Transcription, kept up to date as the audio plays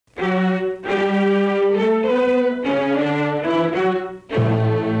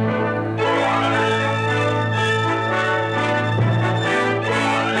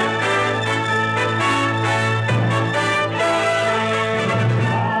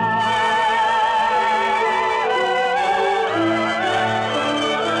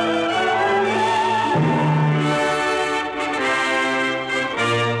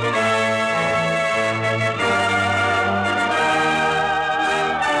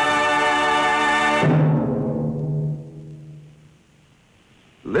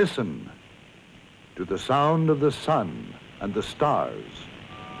Listen to the sound of the sun and the stars.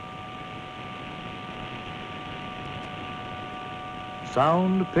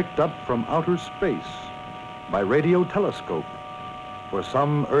 Sound picked up from outer space by radio telescope for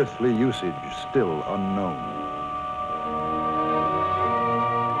some earthly usage still unknown.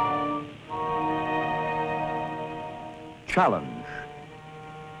 Challenge.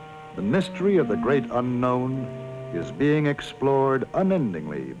 The mystery of the great unknown is being explored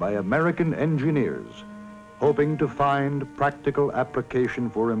unendingly by American engineers, hoping to find practical application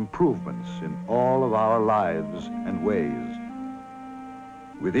for improvements in all of our lives and ways.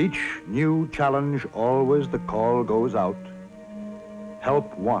 With each new challenge, always the call goes out,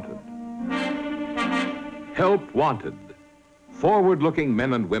 help wanted. Help wanted. Forward-looking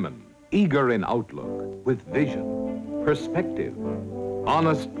men and women, eager in outlook, with vision, perspective,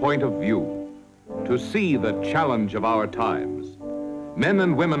 honest point of view, to see the challenge of our times. Men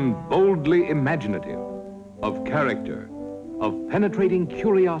and women boldly imaginative, of character, of penetrating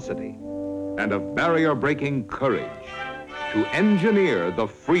curiosity, and of barrier-breaking courage, to engineer the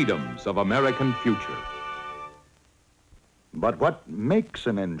freedoms of American future. But what makes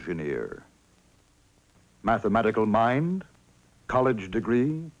an engineer? Mathematical mind, college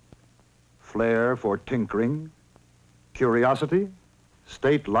degree, flair for tinkering, curiosity,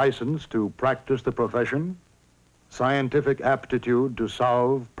 state license to practice the profession, scientific aptitude to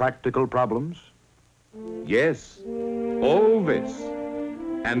solve practical problems? Yes, all this,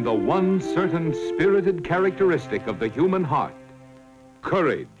 and the one certain spirited characteristic of the human heart,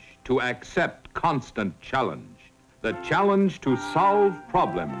 courage to accept constant challenge, the challenge to solve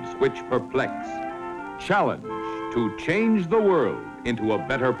problems which perplex, challenge to change the world into a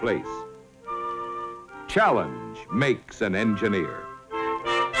better place. Challenge makes an engineer.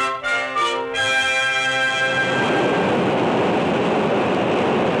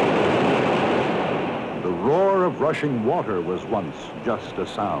 The roar of rushing water was once just a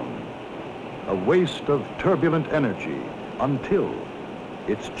sound, a waste of turbulent energy, until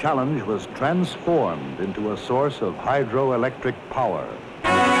its challenge was transformed into a source of hydroelectric power.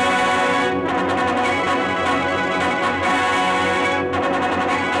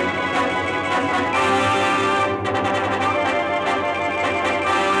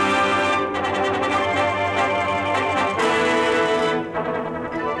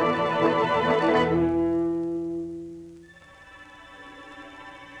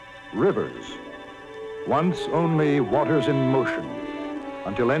 Rivers, once only waters in motion,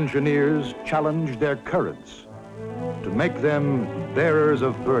 until engineers challenged their currents to make them bearers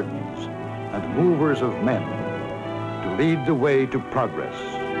of burdens and movers of men, to lead the way to progress.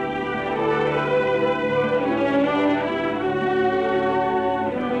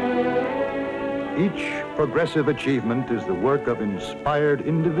 Each progressive achievement is the work of inspired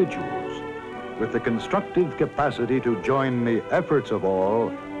individuals with the constructive capacity to join the efforts of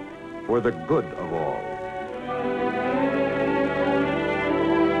all for the good of all.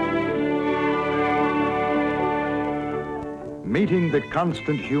 Meeting the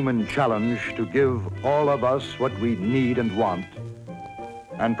constant human challenge to give all of us what we need and want,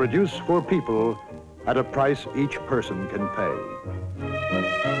 and produce for people at a price each person can pay.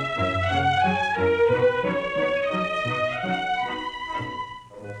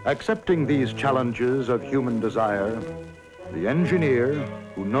 Accepting these challenges of human desire, the engineer,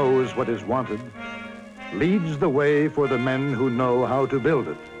 who knows what is wanted, leads the way for the men who know how to build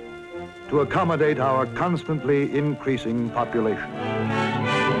it, to accommodate our constantly increasing population.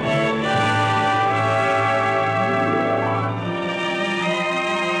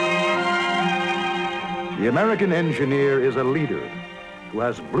 The American engineer is a leader who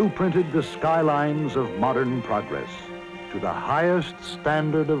has blueprinted the skylines of modern progress to the highest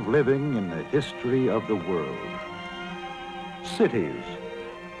standard of living in the history of the world. Cities,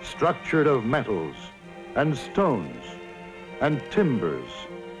 structured of metals and stones and timbers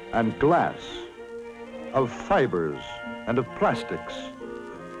and glass, of fibers and of plastics,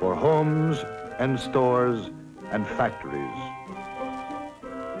 for homes and stores and factories.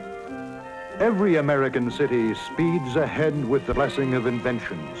 Every American city speeds ahead with the blessing of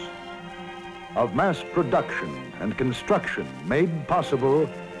inventions, of mass production and construction made possible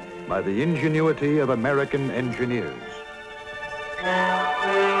by the ingenuity of American engineers.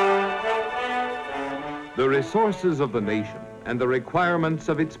 The resources of the nation and the requirements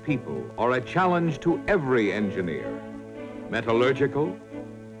of its people are a challenge to every engineer. Metallurgical,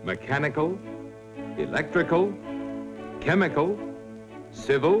 mechanical, electrical, chemical,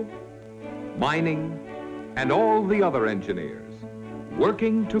 civil, mining, and all the other engineers,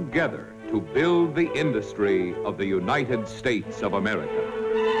 working together to build the industry of the United States of America.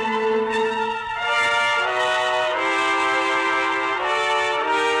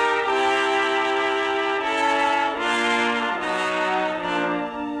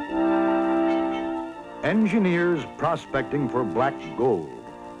 engineers prospecting for black gold,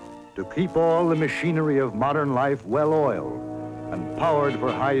 to keep all the machinery of modern life well-oiled and powered for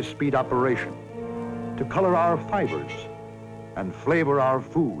high-speed operation, to color our fibers and flavor our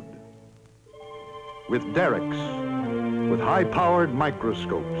food. With derricks, with high-powered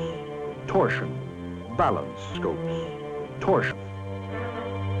microscopes, torsion, balance scopes, torsion.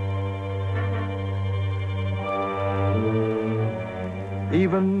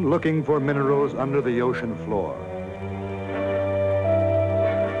 Even looking for minerals under the ocean floor.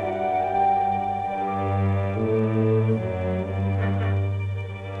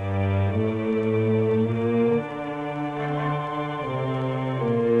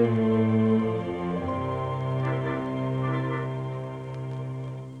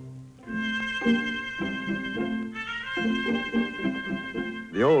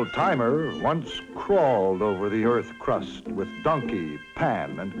 The old-timer once crawled over the earth crust with donkey,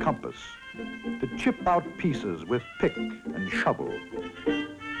 pan, and compass to chip out pieces with pick and shovel.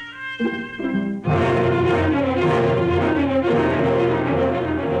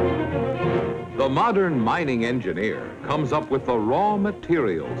 The modern mining engineer comes up with the raw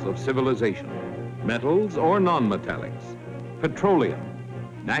materials of civilization, metals or non-metallics, petroleum,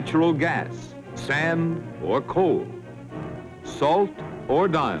 natural gas, sand or coal, salt or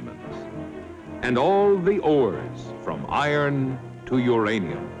diamonds, and all the ores from iron to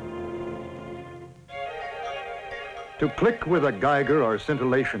uranium. To click with a Geiger or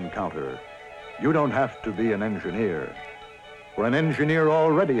scintillation counter, you don't have to be an engineer, for an engineer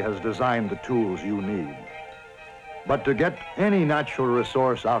already has designed the tools you need. But to get any natural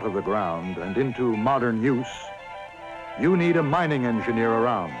resource out of the ground and into modern use, you need a mining engineer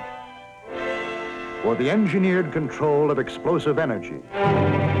around. For the engineered control of explosive energy,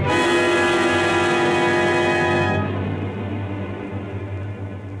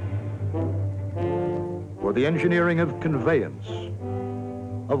 for the engineering of conveyance,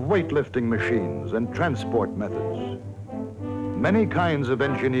 of weightlifting machines and transport methods. Many kinds of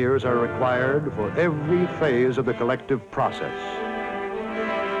engineers are required for every phase of the collective process.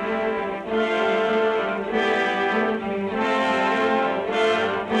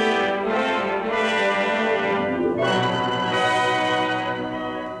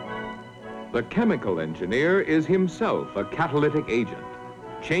 The chemical engineer is himself a catalytic agent,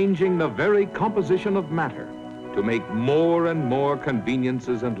 changing the very composition of matter to make more and more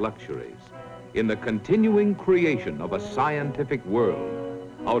conveniences and luxuries in the continuing creation of a scientific world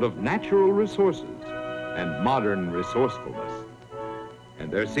out of natural resources and modern resourcefulness.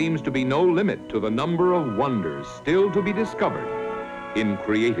 And there seems to be no limit to the number of wonders still to be discovered in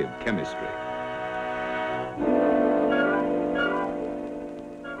creative chemistry.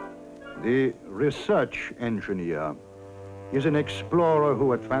 The research engineer is an explorer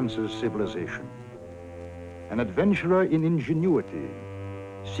who advances civilization, an adventurer in ingenuity,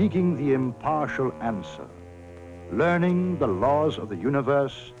 seeking the impartial answer, learning the laws of the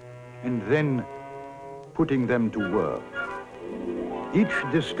universe, and then putting them to work.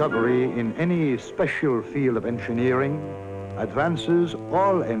 Each discovery in any special field of engineering advances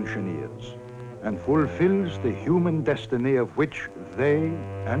all engineers and fulfills the human destiny of which they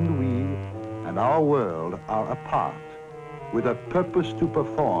and we and our world are a part, with a purpose to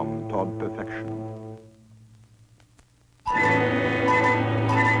perform toward perfection.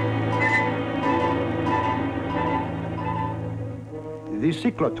 The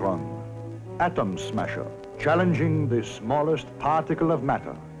cyclotron, atom smasher, challenging the smallest particle of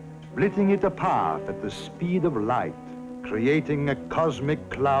matter, splitting it apart at the speed of light, creating a cosmic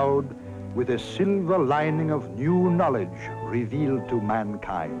cloud with a silver lining of new knowledge revealed to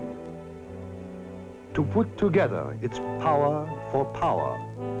mankind. To put together its power for power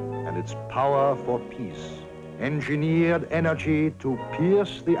and its power for peace, engineered energy to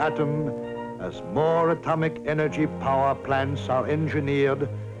pierce the atom as more atomic energy power plants are engineered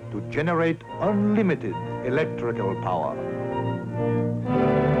to generate unlimited electrical power.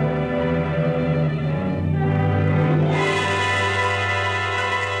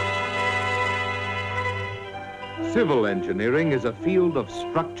 Civil engineering is a field of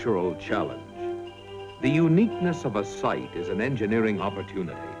structural challenge. The uniqueness of a site is an engineering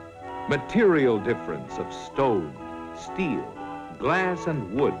opportunity. Material difference of stone, steel, glass,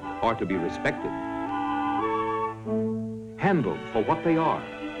 and wood are to be respected. Handled for what they are,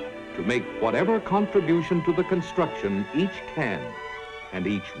 to make whatever contribution to the construction each can and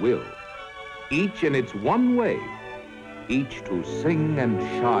each will, each in its one way, each to sing and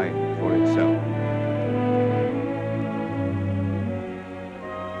shine for itself.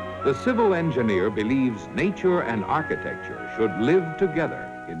 The civil engineer believes nature and architecture should live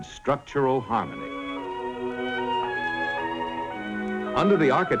together in structural harmony. under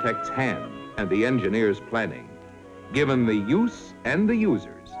the architect's hand and the engineer's planning, given the use and the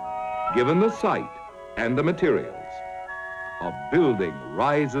users, given the site and the materials, a building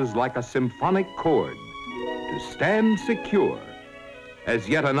rises like a symphonic chord to stand secure as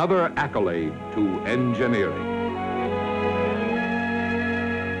yet another accolade to engineering.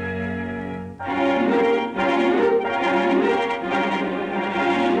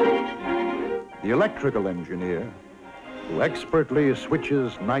 The electrical engineer, who expertly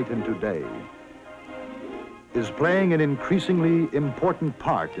switches night into day, is playing an increasingly important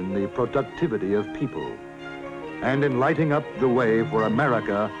part in the productivity of people and in lighting up the way for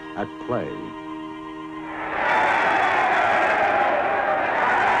America at play.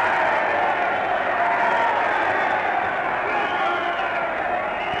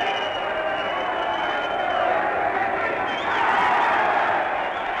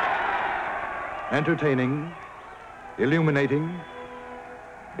 Entertaining, illuminating,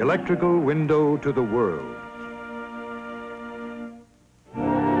 electrical window to the world.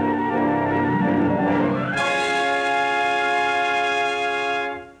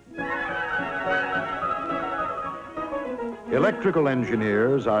 Electrical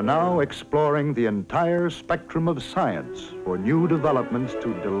engineers are now exploring the entire spectrum of science for new developments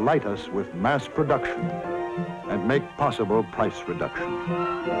to delight us with mass production and make possible price reduction.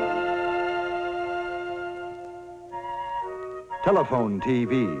 Telephone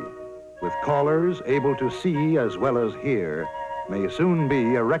TV, with callers able to see as well as hear, may soon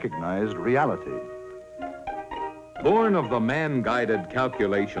be a recognized reality. Born of the man-guided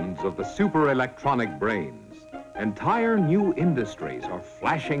calculations of the super-electronic brains, entire new industries are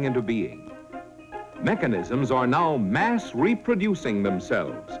flashing into being. Mechanisms are now mass reproducing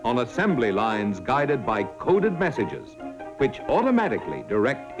themselves on assembly lines guided by coded messages, which automatically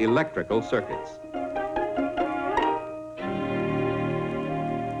direct electrical circuits.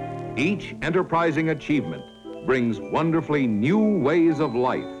 Each enterprising achievement brings wonderfully new ways of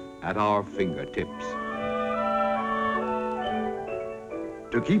life at our fingertips.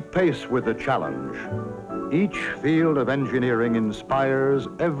 To keep pace with the challenge, each field of engineering inspires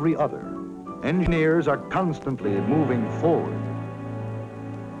every other. Engineers are constantly moving forward.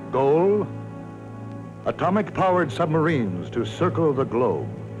 Goal: atomic-powered submarines to circle the globe,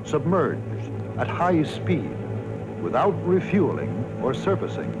 submerged at high speed, without refueling or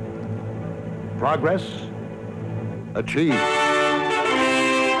surfacing. Progress achieved.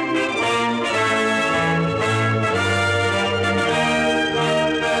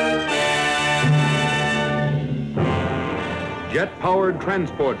 Jet-powered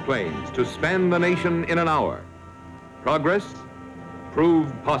transport planes to span the nation in an hour. Progress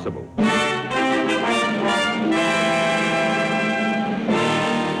proved possible. The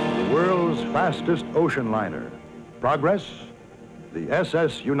world's fastest ocean liner. Progress, the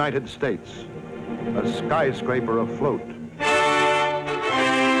SS United States, a skyscraper afloat.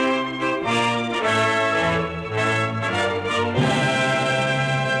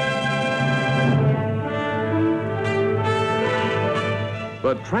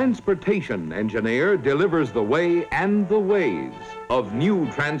 The transportation engineer delivers the way and the ways of new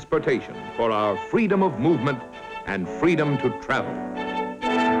transportation for our freedom of movement and freedom to travel.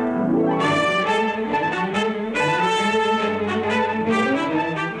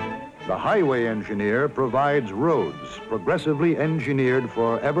 The highway engineer provides roads progressively engineered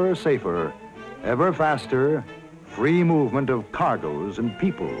for ever safer, ever faster, free movement of cargoes and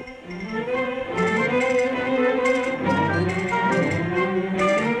people.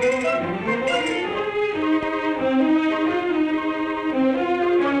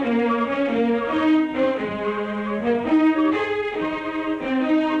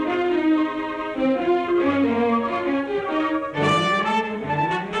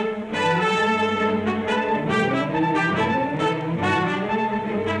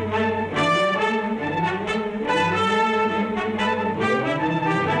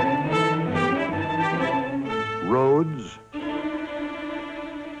 Roads,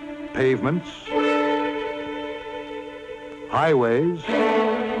 pavements, highways,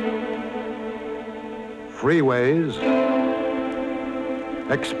 freeways,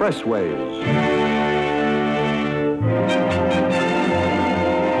 expressways.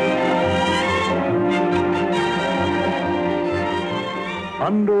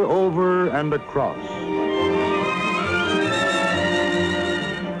 Under, over, and across.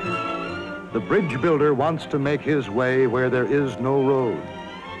 The bridge builder wants to make his way where there is no road,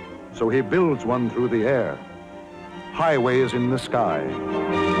 so he builds one through the air, highways in the sky.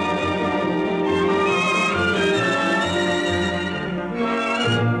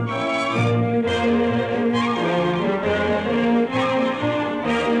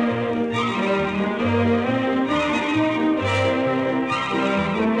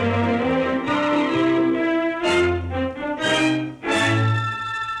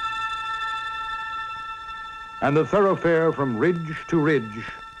 and the thoroughfare from ridge to ridge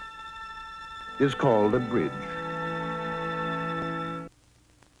is called a bridge.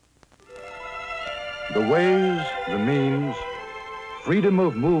 The ways, the means, freedom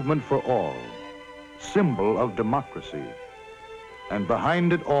of movement for all, symbol of democracy. And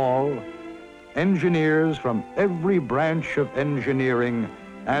behind it all, engineers from every branch of engineering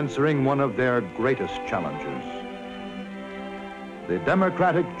answering one of their greatest challenges. The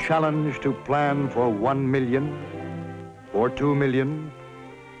democratic challenge to plan for 1 million, for 2 million,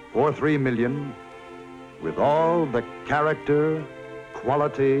 for 3 million, with all the character,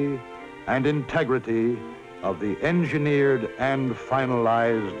 quality, and integrity of the engineered and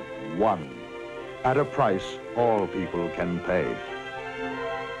finalized one, at a price all people can pay.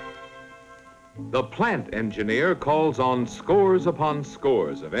 The plant engineer calls on scores upon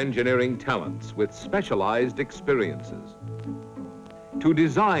scores of engineering talents with specialized experiences to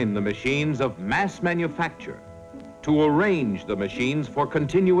design the machines of mass manufacture, to arrange the machines for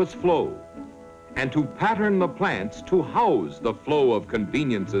continuous flow, and to pattern the plants to house the flow of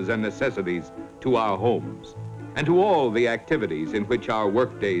conveniences and necessities to our homes and to all the activities in which our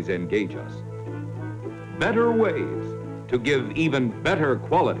workdays engage us. Better ways to give even better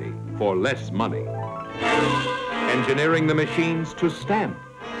quality for less money. Engineering the machines to stamp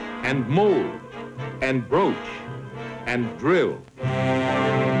and mold and broach and drill.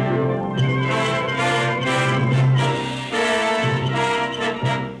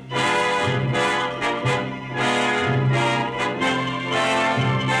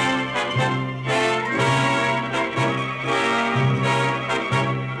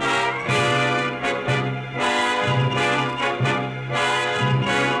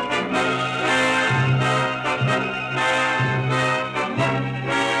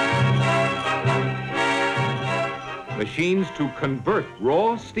 Machines to convert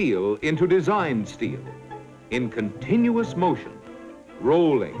raw steel into designed steel in continuous motion,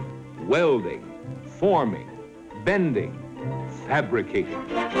 rolling, welding, forming, bending, fabricating.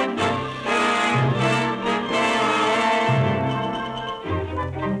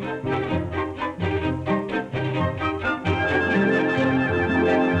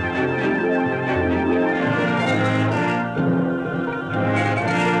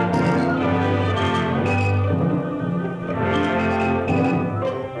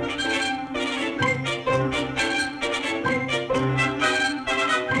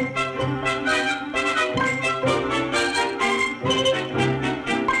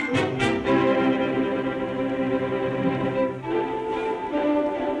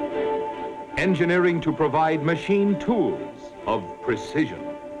 Engineering to provide machine tools of precision,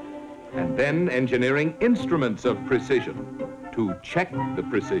 and then engineering instruments of precision to check the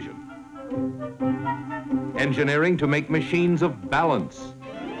precision. Engineering to make machines of balance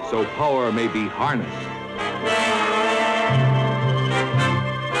so power may be harnessed.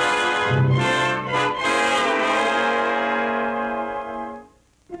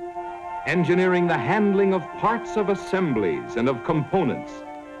 Engineering the handling of parts of assemblies and of components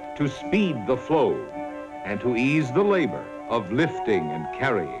to speed the flow and to ease the labor of lifting and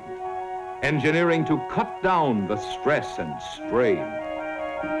carrying. Engineering to cut down the stress and strain.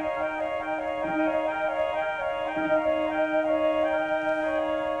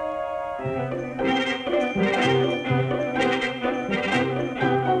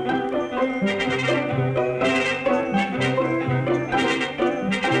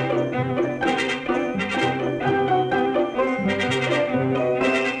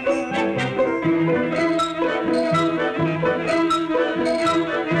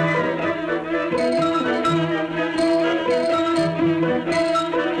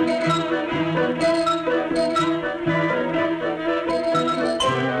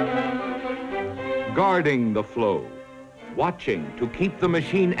 Guarding the flow, watching to keep the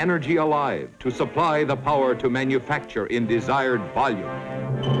machine energy alive, to supply the power to manufacture in desired volume.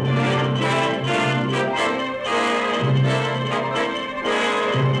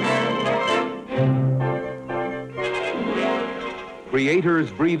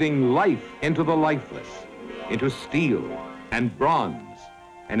 Creators breathing life into the lifeless, into steel and bronze,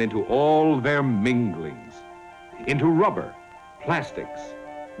 and into all their minglings, into rubber, plastics,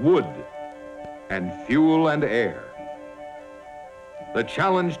 wood, and fuel and air. The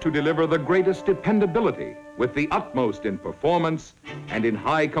challenge to deliver the greatest dependability with the utmost in performance and in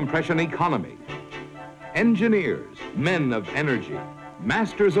high compression economy. Engineers, men of energy,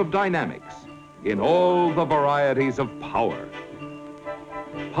 masters of dynamics, in all the varieties of power.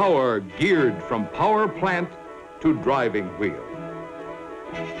 Power geared from power plant to driving wheel.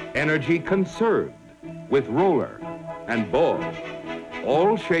 Energy conserved with roller and ball,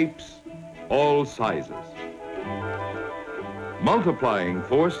 all shapes, all sizes. multiplying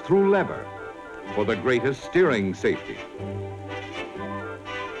force through lever for the greatest steering safety,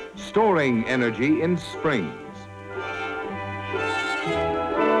 storing energy in springs,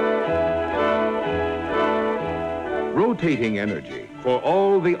 rotating energy for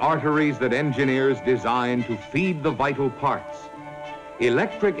all the arteries that engineers design to feed the vital parts,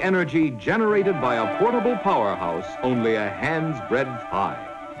 electric energy generated by a portable powerhouse only a hand's breadth high,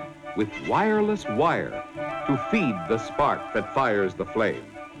 with wireless wire to feed the spark that fires the flame,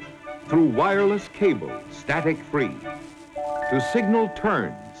 through wireless cable, static-free, to signal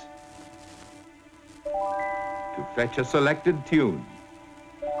turns, to fetch a selected tune,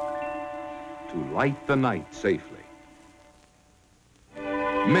 to light the night safely.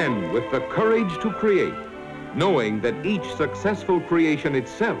 Men with the courage to create, knowing that each successful creation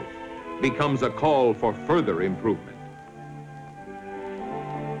itself becomes a call for further improvement.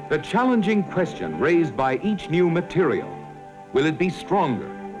 The challenging question raised by each new material, will it be stronger?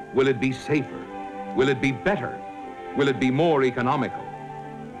 Will it be safer? Will it be better? Will it be more economical?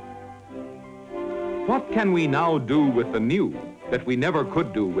 What can we now do with the new that we never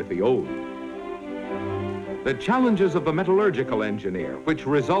could do with the old? The challenges of the metallurgical engineer, which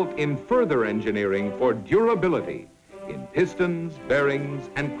result in further engineering for durability in pistons, bearings,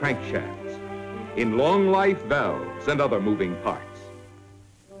 and crankshafts, in long-life valves and other moving parts.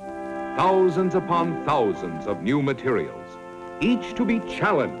 Thousands upon thousands of new materials, each to be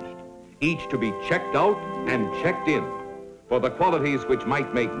challenged, each to be checked out and checked in for the qualities which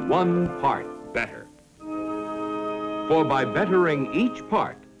might make one part better. For by bettering each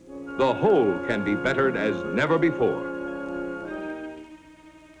part, the whole can be bettered as never before.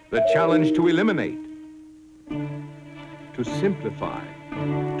 The challenge to eliminate, to simplify,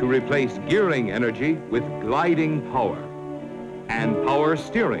 to replace gearing energy with gliding power and power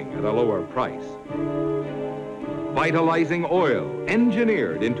steering at a lower price. Vitalizing oil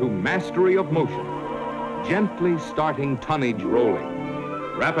engineered into mastery of motion, gently starting tonnage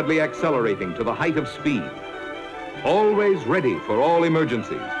rolling, rapidly accelerating to the height of speed, always ready for all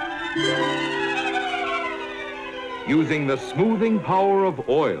emergencies. Using the smoothing power of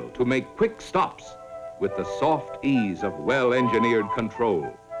oil to make quick stops with the soft ease of well-engineered control.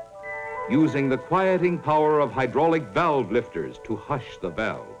 Using the quieting power of hydraulic valve lifters to hush the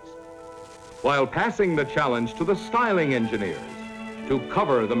valves. While passing the challenge to the styling engineers to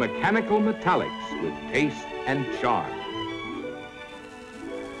cover the mechanical metallics with taste and charm.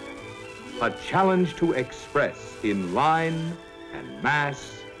 A challenge to express in line and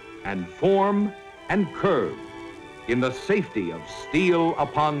mass and form and curve in the safety of steel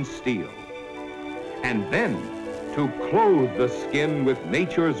upon steel. And then to clothe the skin with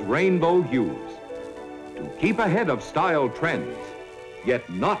nature's rainbow hues, to keep ahead of style trends, yet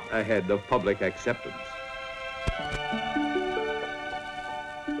not ahead of public acceptance.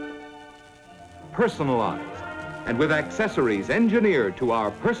 Personalized and with accessories engineered to our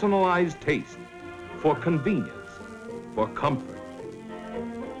personalized taste for convenience, for comfort,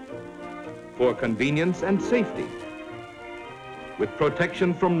 for convenience and safety, with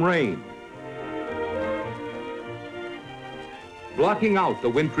protection from rain, blocking out the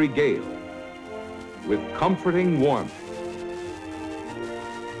wintry gale, with comforting warmth,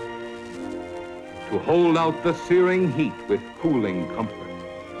 to hold out the searing heat with cooling comfort.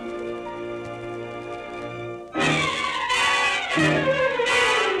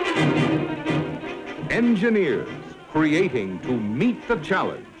 Engineers creating to meet the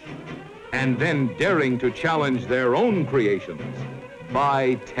challenge and then daring to challenge their own creations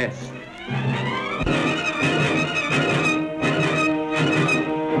by test.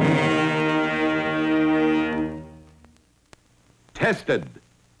 Tested,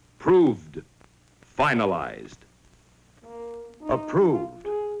 proved, finalized. Approved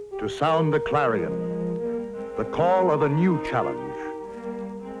to sound the clarion, the call of a new challenge,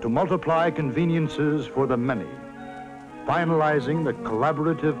 to multiply conveniences for the many, finalizing the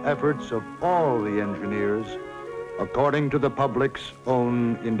collaborative efforts of all the engineers according to the public's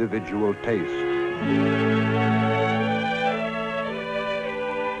own individual taste.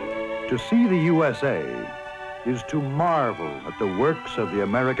 To see the USA is to marvel at the works of the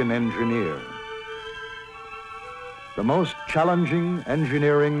American engineer. The most challenging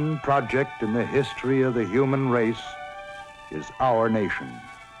engineering project in the history of the human race is our nation,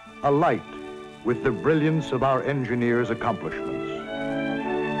 alight with the brilliance of our engineers' accomplishments.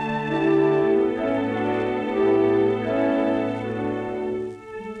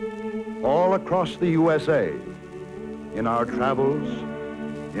 All across the USA, in our travels,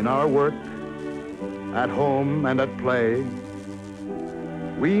 in our work, at home and at play,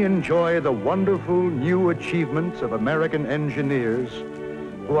 we enjoy the wonderful new achievements of American engineers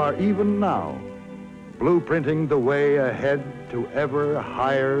who are even now blueprinting the way ahead to ever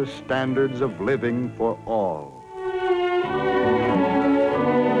higher standards of living for all.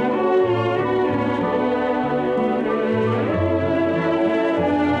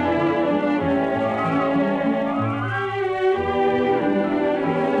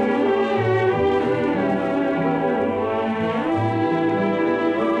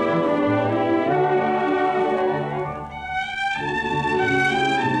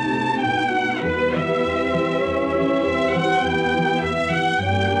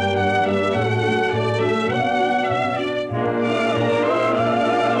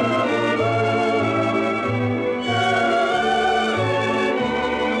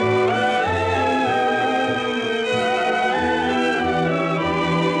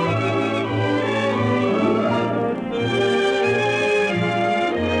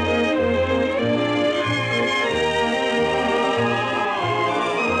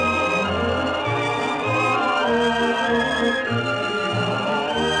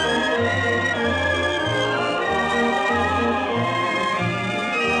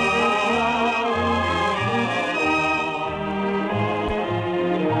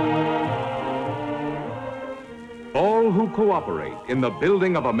 All who cooperate in the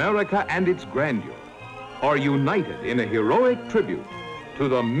building of America and its grandeur are united in a heroic tribute to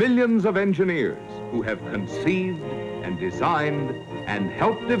the millions of engineers who have conceived and designed and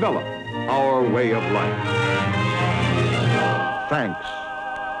helped develop our way of life. Thanks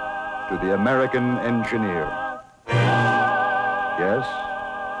to the American engineer. Yes,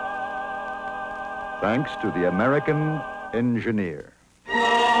 thanks to the American engineer.